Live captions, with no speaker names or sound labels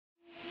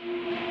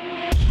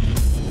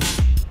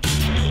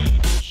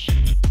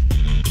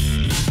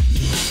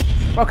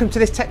Welcome to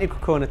this technical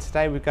corner.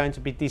 Today we're going to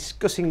be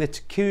discussing the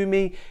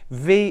Takumi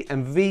V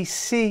and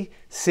VC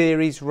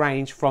series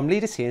range from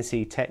Leader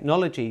CNC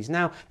Technologies.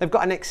 Now, they've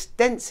got an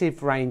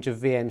extensive range of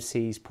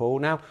VMCs, Paul.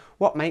 Now,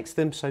 what makes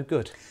them so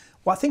good?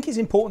 Well, I think it's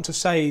important to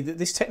say that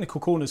this technical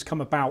corner has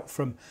come about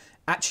from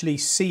actually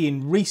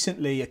seeing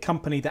recently a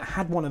company that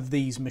had one of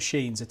these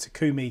machines, a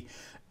Takumi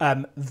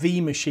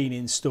V machine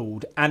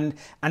installed, and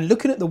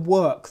looking at the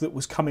work that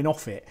was coming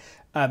off it.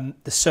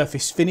 The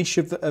surface finish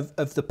of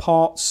the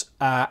parts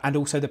and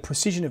also the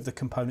precision of the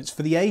components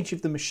for the age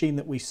of the machine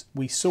that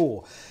we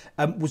saw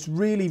was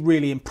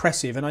really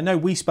impressive. And I know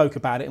we spoke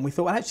about it and we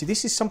thought, well, actually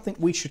this is something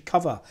we should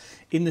cover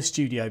in the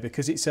studio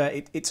because it's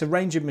a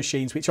range of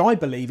machines which I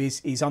believe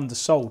is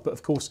undersold. But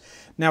of course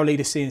now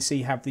Leader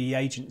CNC have the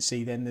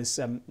agency, then there's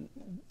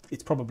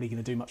it's probably going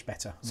to do much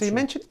better. So you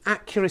mentioned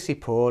accuracy,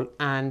 Paul,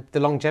 and the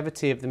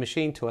longevity of the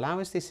machine tool. How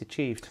is this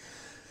achieved?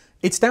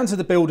 It's down to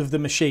the build of the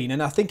machine,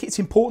 and I think it's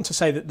important to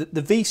say that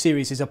the V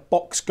series is a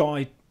box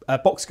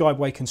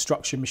guideway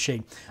construction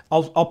machine.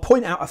 I'll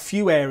point out a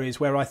few areas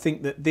where I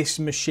think that this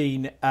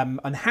machine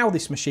and how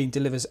this machine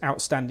delivers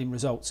outstanding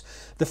results.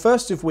 The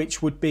first of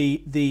which would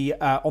be the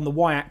on the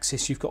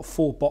y-axis you've got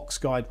 4 box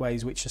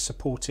guideways which are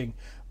supporting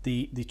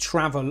the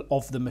travel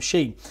of the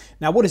machine.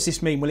 Now, what does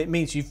this mean? Well, it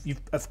means you've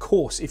of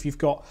course, if you've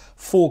got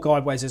 4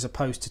 guideways as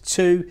opposed to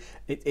 2,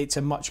 it's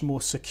a much more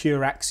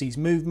secure axis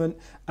movement.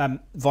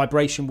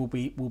 Vibration will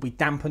be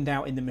dampened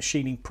out in the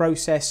machining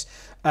process.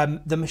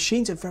 The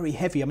machines are very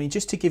heavy. I mean,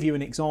 just to give you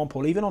an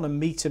example, even on a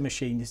meter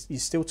machine, you're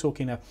still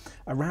talking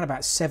around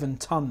about 7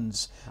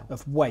 tons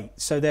of weight.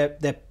 So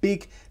they're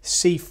big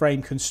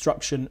C-frame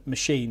construction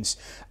machines.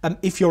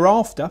 If you're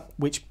after,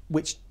 which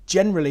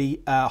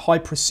generally high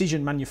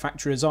precision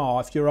manufacturers are,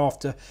 if you're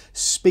after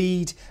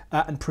speed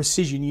and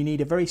precision, you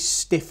need a very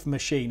stiff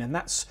machine, and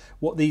that's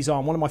what these are.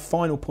 And one of my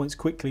final points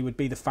quickly would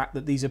be the fact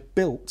that these are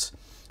built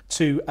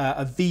to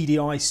a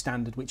VDI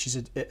standard, which is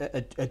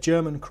a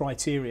German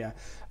criteria.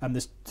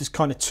 There's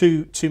kind of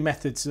two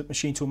methods that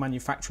machine tool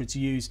manufacturers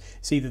use.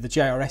 It's either the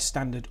JRS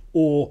standard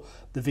or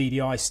the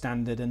VDI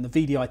standard, and the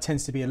VDI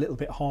tends to be a little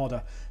bit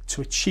harder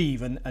to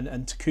achieve, and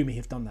Takumi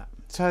have done that.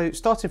 So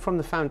starting from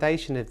the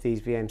foundation of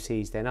these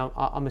VMCs then,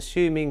 I'm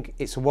assuming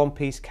it's a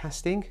one-piece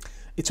casting?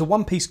 It's a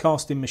one-piece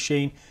casting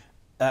machine,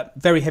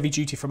 very heavy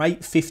duty, from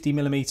 850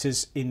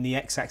 millimeters in the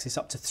x-axis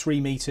up to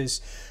 3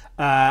 meters.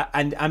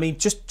 And I mean,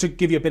 just to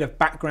give you a bit of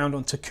background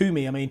on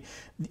Takumi, I mean,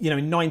 you know,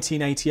 in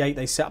 1988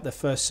 they set up their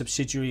first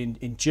subsidiary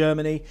in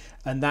Germany,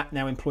 and that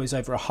now employs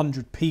over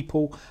 100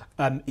 people.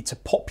 It's a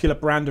popular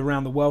brand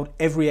around the world.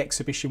 Every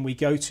exhibition we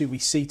go to, we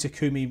see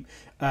Takumi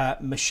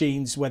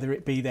machines, whether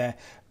it be their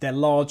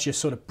larger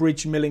sort of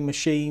bridge milling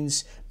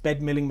machines,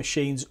 bed milling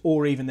machines,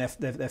 or even their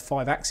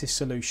 5-axis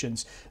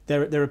solutions.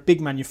 They're a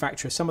big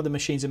manufacturer. Some of the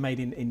machines are made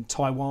in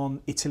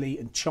Taiwan, Italy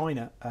and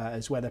China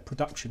as where their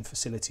production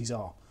facilities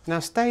are. Now,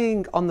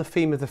 staying on the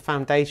theme of the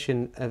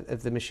foundation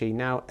of the machine,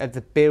 now of the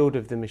build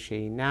of the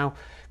machine, now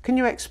can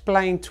you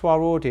explain to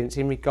our audience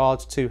in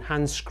regards to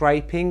hand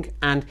scraping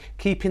and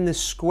keeping the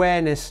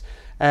squareness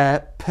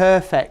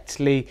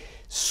perfectly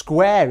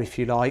square, if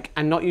you like,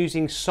 and not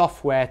using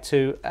software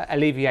to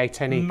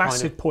alleviate any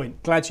massive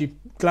point. Glad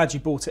you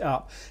brought it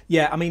up.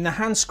 Yeah, I mean, the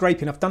hand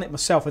scraping, I've done it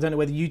myself. I don't know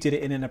whether you did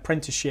it in an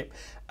apprenticeship.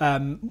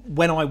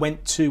 When I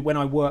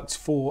worked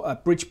for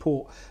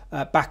Bridgeport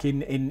back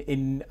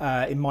in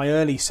my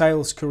early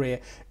sales career,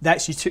 they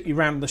actually took you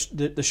around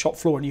the shop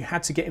floor, and you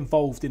had to get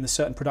involved in the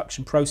certain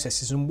production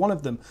processes, and one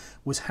of them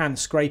was hand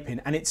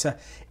scraping, and it's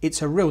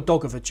a real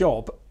dog of a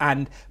job.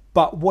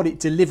 But what it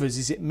delivers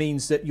is, it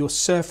means that your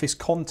surface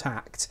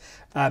contact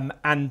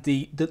and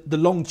the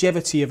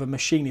longevity of a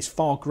machine is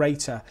far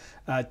greater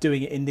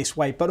doing it in this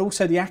way, but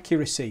also the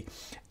accuracy.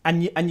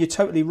 And you're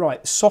totally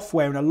right.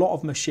 Software in a lot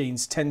of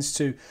machines tends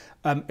to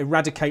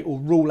eradicate or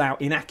rule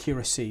out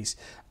inaccuracies.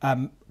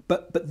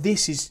 But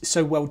this is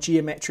so well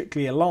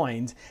geometrically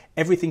aligned,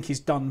 everything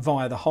is done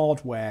via the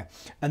hardware.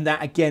 And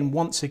that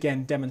once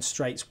again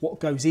demonstrates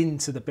what goes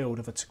into the build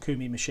of a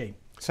Takumi machine.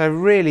 So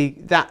really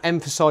that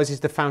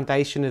emphasises the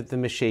foundation of the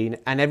machine,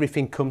 and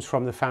everything comes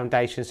from the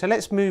foundation. So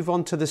let's move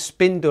on to the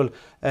spindle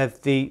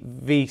of the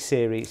V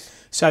series.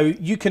 So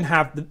you can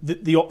have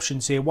the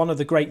options here. One of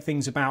the great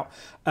things about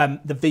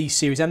the V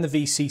series and the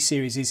VC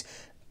series is,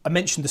 I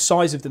mentioned the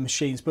size of the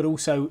machines, but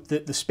also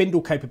the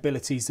spindle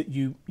capabilities that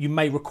you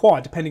may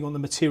require depending on the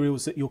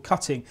materials that you're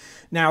cutting.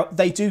 Now,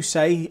 they do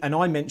say, and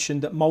I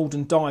mentioned that mould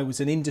and die was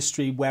an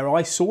industry where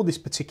I saw this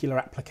particular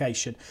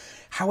application.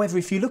 However,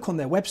 if you look on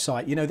their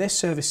website, you know, they're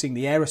servicing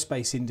the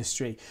aerospace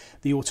industry,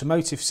 the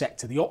automotive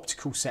sector, the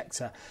optical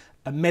sector,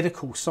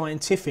 medical,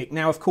 scientific.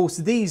 Now, of course,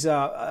 these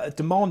are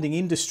demanding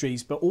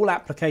industries, but all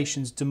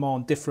applications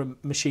demand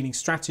different machining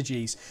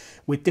strategies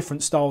with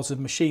different styles of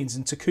machines,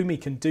 and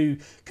Takumi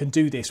can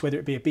do this, whether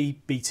it be a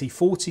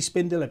BBT40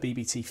 spindle, a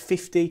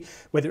BBT50,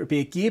 whether it be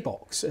a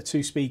gearbox, a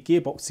 2-speed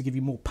gearbox to give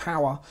you more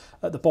power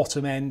at the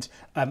bottom end,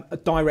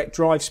 direct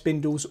drive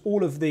spindles.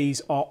 All of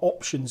these are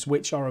options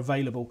which are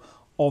available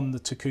on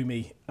the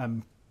Takumi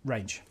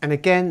range. And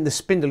again, the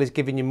spindle is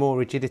giving you more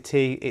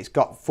rigidity. It's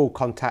got full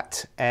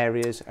contact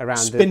areas around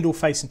spindle,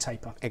 face and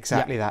taper.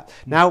 Exactly that.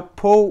 Now,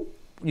 Paul,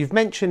 you've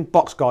mentioned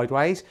box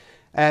guideways.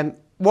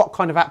 What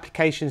kind of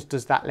applications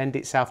does that lend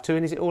itself to,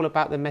 and is it all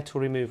about the metal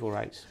removal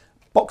rates?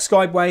 Box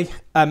guideway,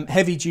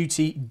 heavy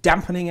duty,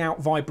 dampening out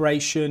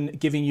vibration,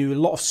 giving you a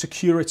lot of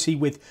security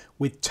with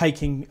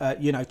taking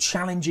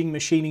challenging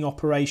machining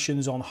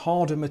operations on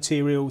harder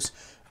materials.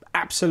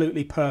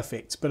 Absolutely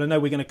perfect. But I know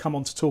we're going to come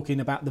on to talking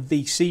about the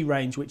VC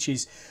range, which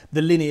is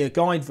the linear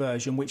guide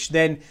version, which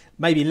then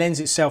maybe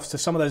lends itself to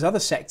some of those other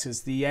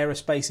sectors, the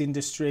aerospace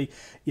industry,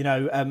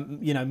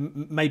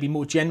 maybe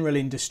more general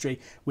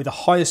industry with a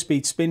higher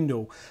speed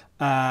spindle.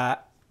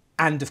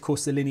 And of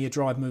course the linear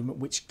drive movement,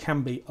 which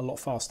can be a lot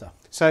faster.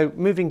 So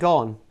moving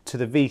on to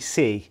the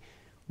VC,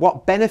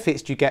 what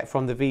benefits do you get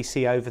from the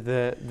VC over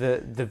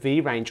the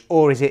V range,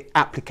 or is it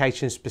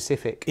application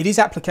specific? It is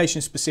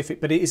application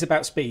specific, but it is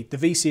about speed. The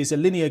VC is a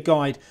linear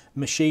guide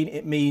machine.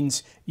 It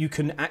means you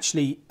can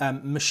actually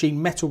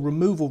machine metal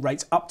removal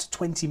rates up to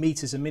 20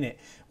 meters a minute,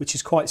 which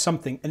is quite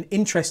something. And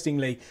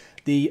interestingly,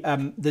 the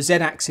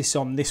Z-axis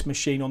on this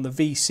machine, on the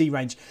VC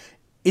range,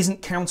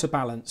 isn't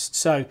counterbalanced.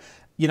 So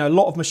a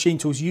lot of machine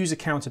tools use a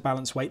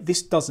counterbalance weight.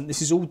 This doesn't.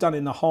 This is all done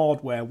in the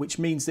hardware, which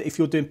means that if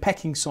you're doing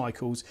pecking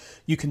cycles,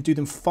 you can do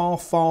them far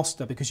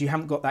faster because you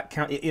haven't got that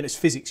it's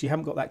physics. You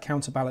haven't got that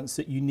counterbalance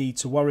that you need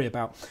to worry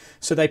about.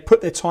 So they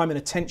put their time and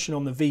attention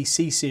on the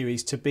VC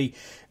series to be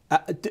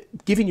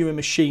giving you a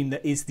machine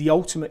that is the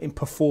ultimate in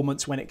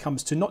performance when it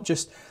comes to not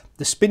just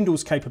the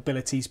spindle's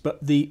capabilities, but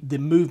the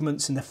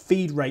movements and the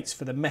feed rates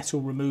for the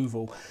metal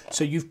removal.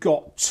 So you've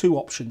got two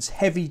options: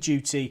 heavy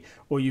duty,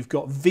 or you've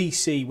got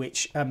VC,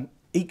 which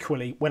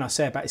equally, when I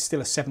say about, it's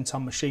still a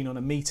 7-ton machine on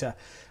a meter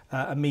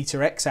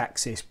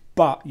x-axis,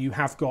 but you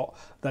have got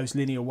those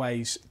linear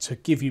ways to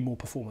give you more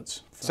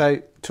performance.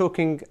 So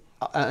talking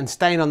and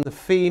staying on the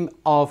theme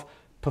of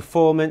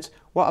performance,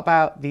 what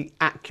about the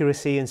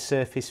accuracy and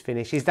surface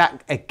finish? Is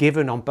that a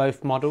given on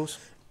both models?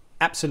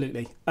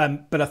 Absolutely,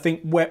 but I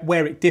think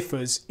where it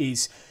differs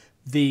is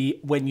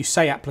when you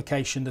say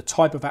application, the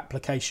type of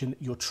application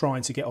you're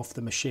trying to get off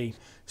the machine.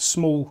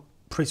 Small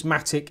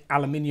prismatic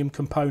aluminium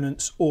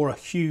components, or a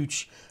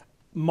huge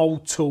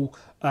mold tool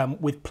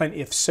with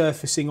plenty of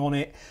surfacing on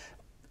it.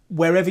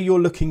 Wherever you're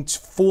looking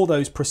for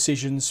those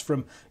precisions,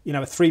 from a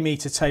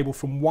 3-meter table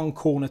from one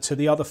corner to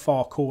the other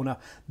far corner,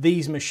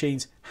 these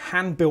machines,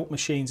 hand-built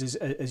machines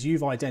as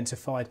you've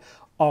identified,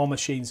 are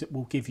machines that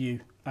will give you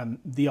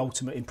the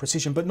ultimate in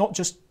precision, but not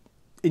just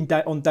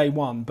on day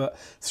one, but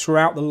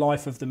throughout the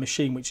life of the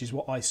machine, which is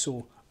what I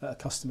saw at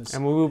customers.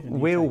 And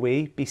will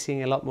we be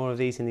seeing a lot more of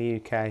these in the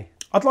UK?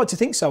 I'd like to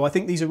think so. I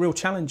think these are real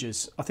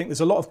challenges. I think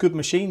there's a lot of good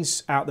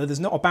machines out there. There's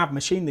not a bad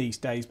machine these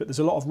days, but there's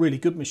a lot of really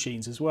good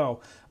machines as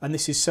well. And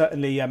this is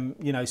certainly,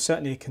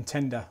 certainly a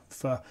contender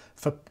for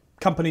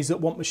companies that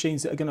want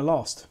machines that are going to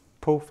last.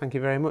 Paul, thank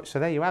you very much. So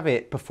there you have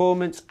it.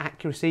 Performance,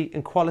 accuracy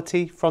and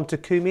quality from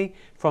Takumi,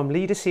 from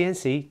Leader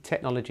CNC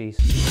Technologies.